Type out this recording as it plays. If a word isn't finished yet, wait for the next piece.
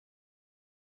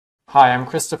Hi, I'm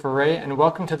Christopher Ray, and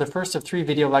welcome to the first of 3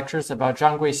 video lectures about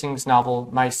Chang Kuei-hsing's novel,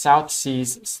 My South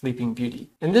Seas Sleeping Beauty.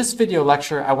 In this video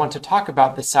lecture, I want to talk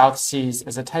about the South Seas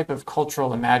as a type of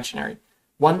cultural imaginary,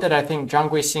 one that I think Chang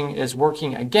Kuei-hsing is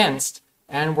working against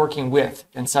and working with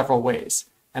in several ways.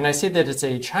 And I say that it's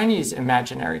a Chinese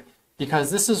imaginary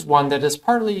because this is one that is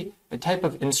partly a type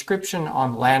of inscription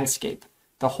on landscape,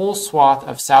 the whole swath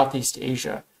of Southeast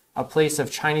Asia, a place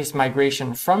of Chinese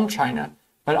migration from China,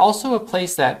 but also a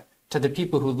place that to the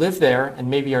people who live there and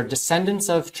maybe are descendants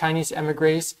of Chinese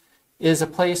emigres, is a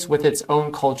place with its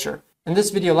own culture. In this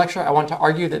video lecture, I want to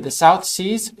argue that the South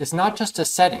Seas is not just a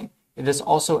setting, it is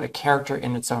also a character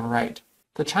in its own right.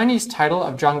 The Chinese title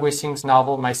of Chang Kuei-hsing's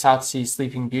novel, My South Seas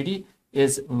Sleeping Beauty,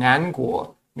 is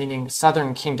Nanguo, meaning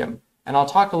Southern Kingdom, and I'll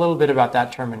talk a little bit about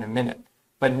that term in a minute.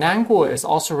 But Nanguo is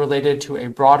also related to a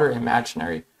broader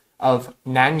imaginary of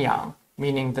Nanyang,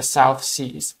 meaning the South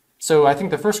Seas. So I think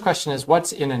the first question is,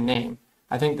 what's in a name?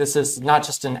 I think this is not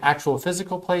just an actual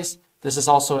physical place, this is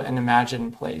also an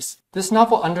imagined place. This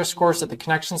novel underscores that the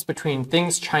connections between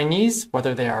things Chinese,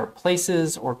 whether they are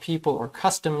places or people or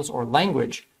customs or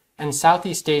language, and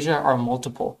Southeast Asia are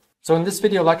multiple. So in this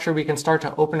video lecture, we can start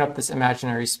to open up this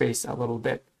imaginary space a little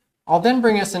bit. I'll then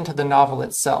bring us into the novel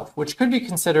itself, which could be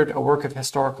considered a work of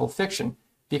historical fiction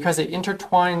because it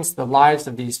intertwines the lives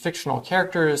of these fictional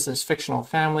characters, this fictional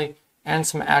family, and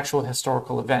some actual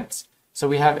historical events. So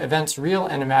we have events real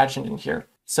and imagined in here.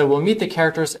 So we'll meet the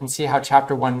characters and see how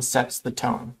chapter 1 sets the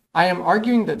tone. I am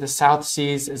arguing that the South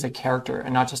Seas is a character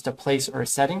and not just a place or a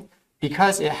setting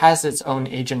because it has its own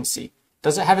agency.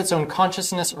 Does it have its own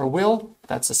consciousness or will?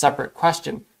 That's a separate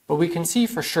question. But we can see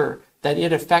for sure that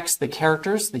it affects the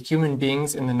characters, the human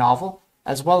beings in the novel,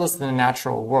 as well as the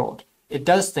natural world. It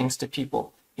does things to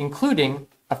people, including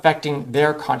affecting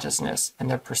their consciousness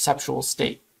and their perceptual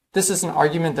state. This is an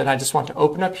argument that I just want to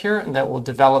open up here and that will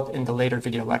develop in the later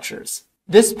video lectures.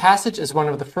 This passage is one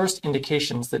of the first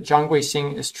indications that Chang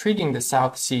Kuei-hsing is treating the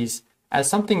South Seas as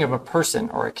something of a person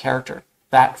or a character,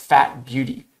 that fat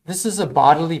beauty. This is a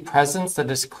bodily presence that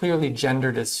is clearly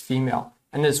gendered as female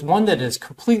and is one that is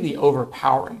completely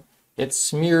overpowering. It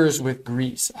smears with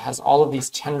grease, it has all of these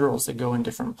tendrils that go in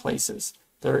different places.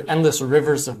 There are endless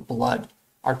rivers of blood.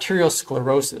 Arterial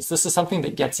sclerosis. This is something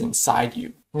that gets inside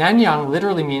you. Nanyang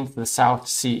literally means the South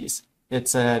Seas.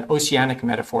 It's an oceanic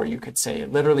metaphor, you could say.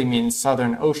 It literally means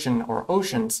Southern Ocean or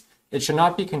oceans. It should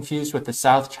not be confused with the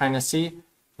South China Sea,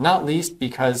 not least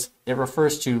because it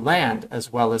refers to land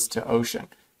as well as to ocean.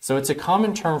 So it's a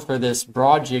common term for this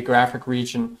broad geographic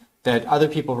region that other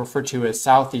people refer to as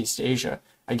Southeast Asia.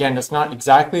 Again, it's not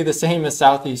exactly the same as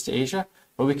Southeast Asia,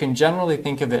 but we can generally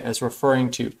think of it as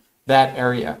referring to that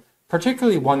area,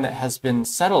 particularly one that has been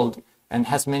settled and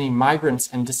has many migrants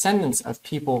and descendants of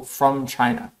people from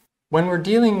China. When we're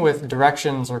dealing with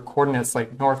directions or coordinates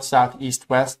like north, south, east,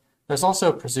 west, there's also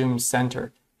a presumed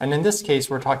center. And in this case,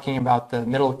 we're talking about the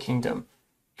Middle Kingdom,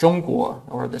 Zhongguo,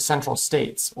 or the Central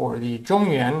States, or the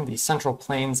Zhongyuan, the Central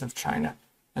Plains of China.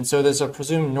 And so there's a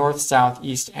presumed north, south,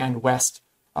 east, and west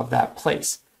of that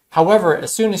place. However,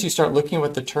 as soon as you start looking at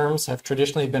what the terms have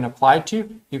traditionally been applied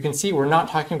to, you can see we're not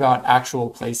talking about actual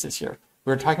places here.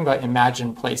 We're talking about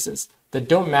imagined places that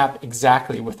don't map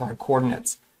exactly with our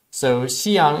coordinates. So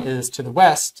Xi'an is to the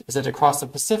west. Is it across the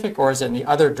Pacific, or is it in the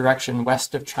other direction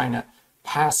west of China,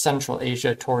 past Central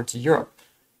Asia towards Europe?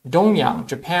 Dongyang,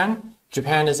 Japan.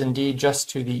 Japan is indeed just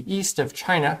to the east of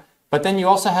China, but then you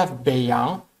also have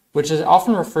Beiyang, which is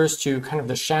often refers to kind of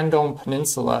the Shandong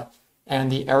Peninsula and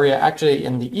the area actually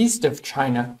in the east of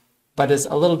China, but is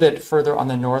a little bit further on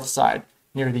the north side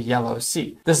near the Yellow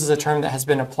Sea. This is a term that has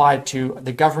been applied to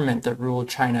the government that ruled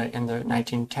China in the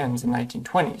 1910s and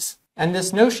 1920s. And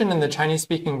this notion in the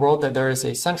Chinese-speaking world that there is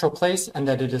a central place and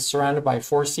that it is surrounded by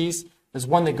 4 seas is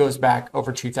one that goes back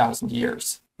over 2,000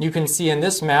 years. You can see in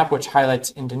this map, which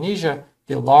highlights Indonesia,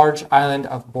 the large island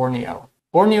of Borneo.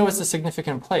 Borneo is a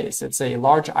significant place. It's a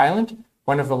large island,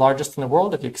 one of the largest in the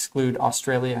world if you exclude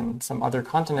Australia and some other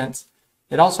continents.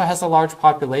 It also has a large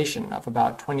population of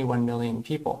about 21 million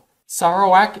people.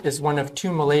 Sarawak is one of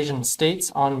 2 Malaysian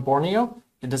states on Borneo.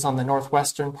 It is on the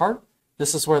northwestern part.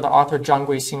 This is where the author Chang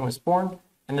Kuei-hsing was born,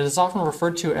 and it is often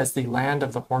referred to as the land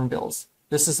of the hornbills.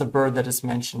 This is a bird that is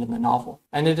mentioned in the novel,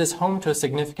 and it is home to a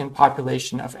significant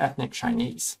population of ethnic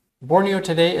Chinese. Borneo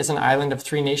today is an island of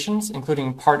 3 nations,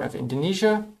 including part of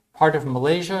Indonesia, part of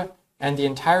Malaysia, and the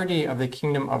entirety of the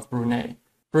Kingdom of Brunei.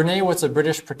 Brunei was a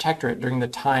British protectorate during the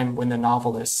time when the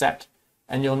novel is set.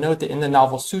 And you'll note that in the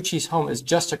novel, Suqi's home is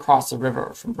just across the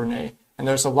river from Brunei, and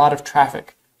there's a lot of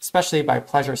traffic, especially by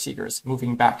pleasure seekers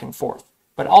moving back and forth,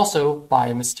 but also by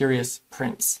a mysterious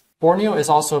prince. Borneo is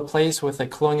also a place with a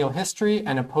colonial history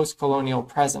and a post-colonial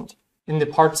present. In the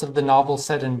parts of the novel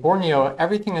set in Borneo,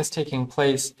 everything is taking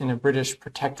place in a British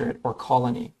protectorate or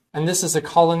colony. And this is a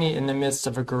colony in the midst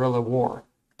of a guerrilla war.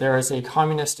 There is a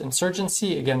communist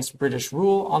insurgency against British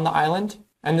rule on the island.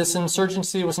 And this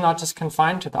insurgency was not just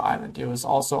confined to the island, it was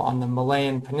also on the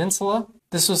Malayan Peninsula.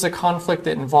 This was a conflict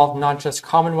that involved not just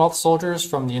Commonwealth soldiers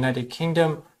from the United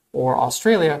Kingdom or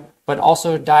Australia, but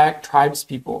also Dayak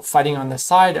tribespeople fighting on the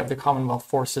side of the Commonwealth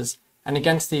forces and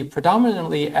against the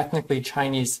predominantly ethnically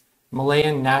Chinese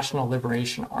Malayan National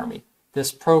Liberation Army,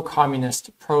 this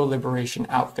pro-communist, pro-liberation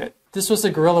outfit. This was a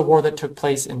guerrilla war that took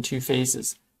place in two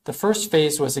phases. The first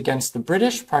phase was against the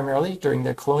British, primarily during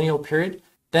the colonial period.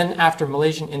 Then, after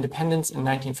Malaysian independence in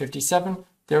 1957,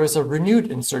 there was a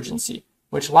renewed insurgency,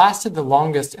 which lasted the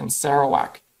longest in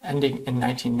Sarawak, ending in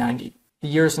 1990. The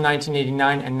years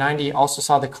 1989 and 90 also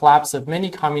saw the collapse of many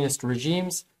communist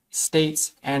regimes,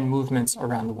 states, and movements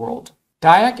around the world.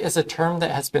 Dayak is a term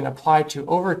that has been applied to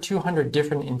over 200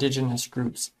 different indigenous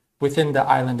groups within the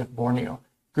island of Borneo.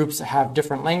 Groups that have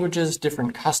different languages,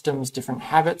 different customs, different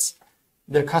habits.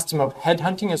 The custom of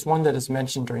headhunting is one that is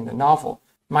mentioned during the novel.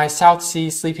 My South Sea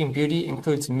Sleeping Beauty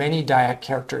includes many Dayak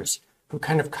characters who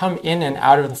kind of come in and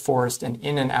out of the forest and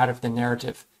in and out of the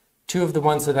narrative. Two of the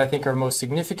ones that I think are most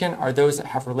significant are those that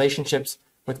have relationships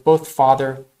with both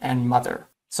father and mother.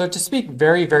 So to speak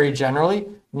very, very generally,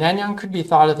 Nanyang could be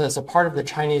thought of as a part of the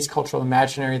Chinese cultural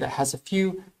imaginary that has a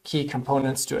few key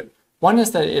components to it. One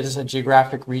is that it is a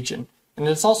geographic region, and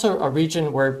it's also a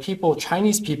region where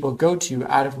Chinese people go to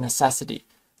out of necessity.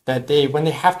 That when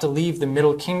they have to leave the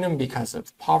Middle Kingdom because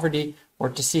of poverty or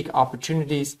to seek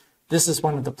opportunities, this is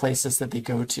one of the places that they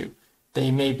go to. They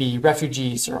may be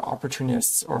refugees or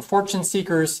opportunists or fortune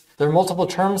seekers. There are multiple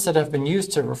terms that have been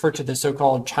used to refer to the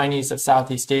so-called Chinese of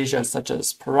Southeast Asia, such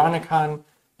as Peranakan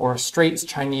or Straits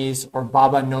Chinese or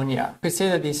Baba Nyonya. You could say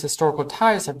that these historical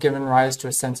ties have given rise to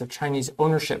a sense of Chinese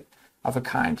ownership of a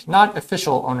kind, not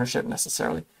official ownership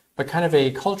necessarily, but kind of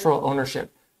a cultural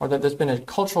ownership, or that there's been a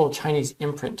cultural Chinese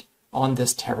imprint on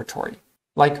this territory.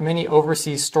 Like many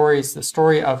overseas stories, the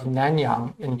story of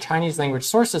Nanyang in Chinese language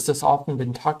sources has often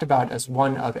been talked about as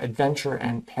one of adventure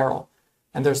and peril.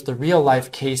 And there's the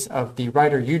real-life case of the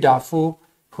writer Yu Da-fu,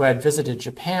 who had visited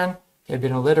Japan, he had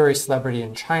been a literary celebrity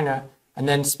in China, and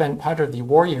then spent part of the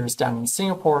war years down in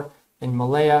Singapore, in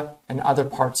Malaya, and other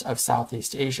parts of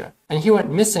Southeast Asia. And he went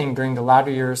missing during the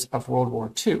latter years of World War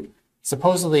II,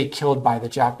 supposedly killed by the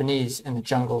Japanese in the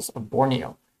jungles of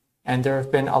Borneo. And there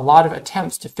have been a lot of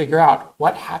attempts to figure out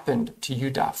what happened to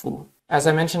Yu Da-fu. As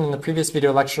I mentioned in the previous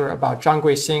video lecture about Chang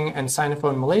Kuei-hsing and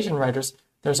Sinophone Malaysian writers,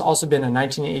 there's also been a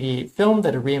 1988 film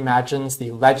that reimagines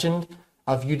the legend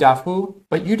of Yu Da-fu,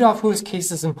 but Yu Da-fu's case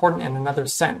is important in another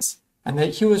sense, and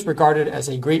that he was regarded as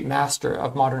a great master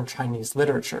of modern Chinese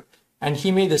literature. And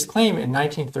he made this claim in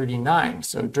 1939,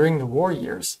 so during the war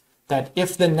years, that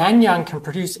if the Nanyang can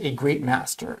produce a great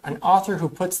master, an author who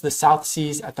puts the South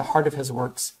Seas at the heart of his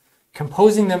works,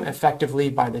 composing them effectively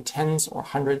by the tens or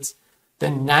hundreds,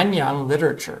 then Nanyang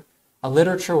literature, a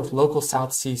literature with local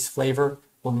South Seas flavor,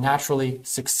 will naturally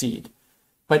succeed.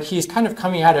 But he's kind of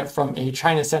coming at it from a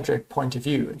China-centric point of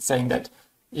view and saying that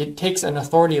it takes an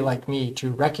authority like me to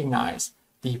recognize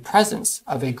the presence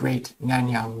of a great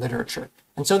Nanyang literature.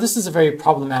 And so this is a very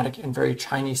problematic and very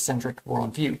Chinese-centric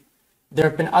worldview. There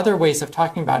have been other ways of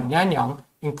talking about Nanyang,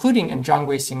 including in Chang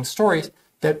Kuei-hsing's stories,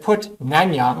 that put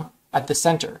Nanyang at the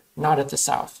center, not at the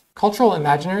south. Cultural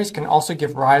imaginaries can also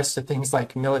give rise to things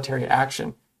like military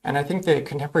action, and I think that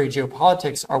contemporary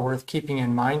geopolitics are worth keeping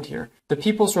in mind here. The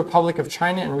People's Republic of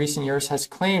China in recent years has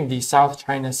claimed the South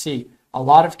China Sea, a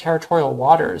lot of territorial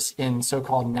waters in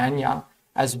so-called Nanyang,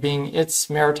 as being its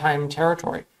maritime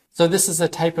territory. So this is a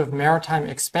type of maritime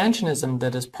expansionism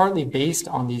that is partly based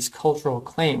on these cultural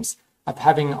claims of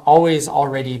having always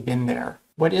already been there.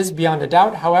 What is beyond a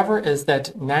doubt, however, is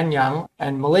that Nanyang,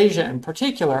 and Malaysia in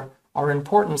particular, are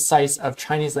important sites of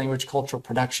Chinese language cultural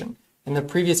production. In the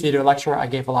previous video lecture, I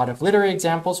gave a lot of literary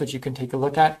examples, which you can take a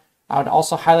look at. I would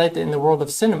also highlight that in the world of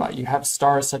cinema, you have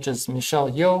stars such as Michelle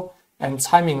Yeoh and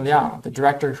Tsai Ming-liang, the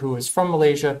director who is from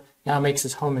Malaysia, now makes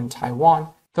his home in Taiwan.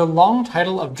 The long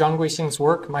title of Chang Kuei-hsing's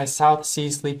work, My South Sea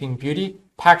Sleeping Beauty,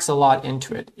 packs a lot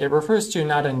into it. It refers to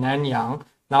not a Nanyang,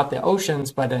 not the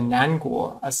oceans, but a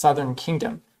Nanguo, a southern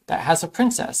kingdom, that has a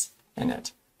princess in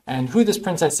it. And who this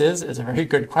princess is a very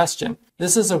good question.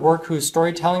 This is a work whose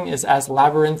storytelling is as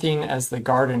labyrinthine as the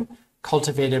garden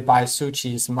cultivated by Su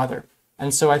Qi's mother.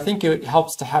 And so I think it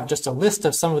helps to have just a list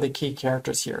of some of the key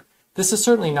characters here. This is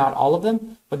certainly not all of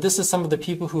them, but this is some of the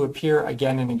people who appear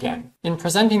again and again. In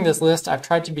presenting this list, I've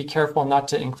tried to be careful not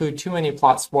to include too many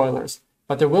plot spoilers,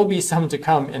 but there will be some to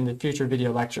come in the future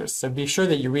video lectures, so be sure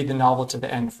that you read the novel to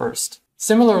the end first.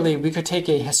 Similarly, we could take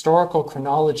a historical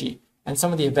chronology and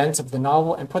some of the events of the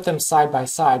novel and put them side by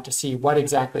side to see what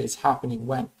exactly is happening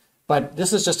when. But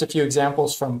this is just a few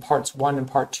examples from parts 1 and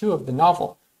part 2 of the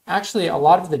novel. Actually, a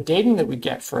lot of the dating that we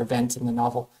get for events in the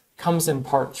novel comes in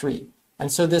part 3. And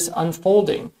so this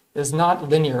unfolding is not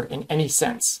linear in any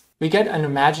sense. We get an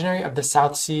imaginary of the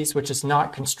South Seas which is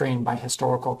not constrained by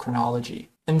historical chronology.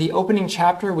 In the opening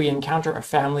chapter, we encounter a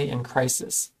family in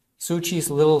crisis. Suchi's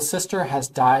little sister has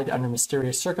died under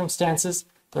mysterious circumstances.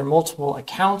 There are multiple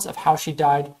accounts of how she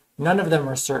died. None of them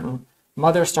are certain.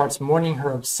 Mother starts mourning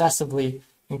her obsessively,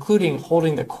 including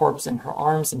holding the corpse in her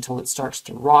arms until it starts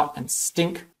to rot and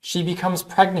stink. She becomes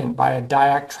pregnant by a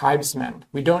Dayak tribesman.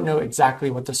 We don't know exactly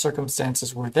what the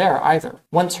circumstances were there either.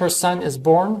 Once her son is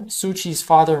born, Suchi's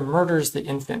father murders the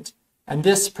infant, and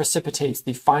this precipitates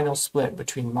the final split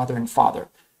between mother and father,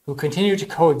 who continue to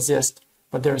coexist,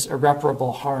 but there's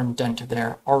irreparable harm done to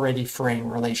their already fraying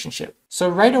relationship. So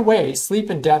right away, sleep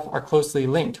and death are closely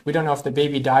linked. We don't know if the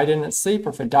baby died in its sleep or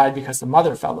if it died because the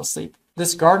mother fell asleep.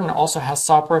 This garden also has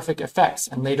soporific effects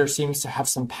and later seems to have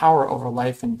some power over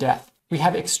life and death. We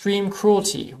have extreme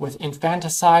cruelty with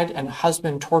infanticide and a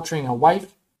husband torturing a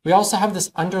wife. We also have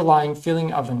this underlying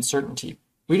feeling of uncertainty.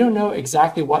 We don't know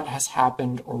exactly what has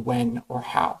happened or when or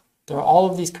how. There are all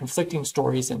of these conflicting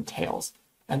stories and tales,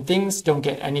 and things don't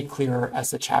get any clearer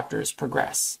as the chapters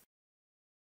progress.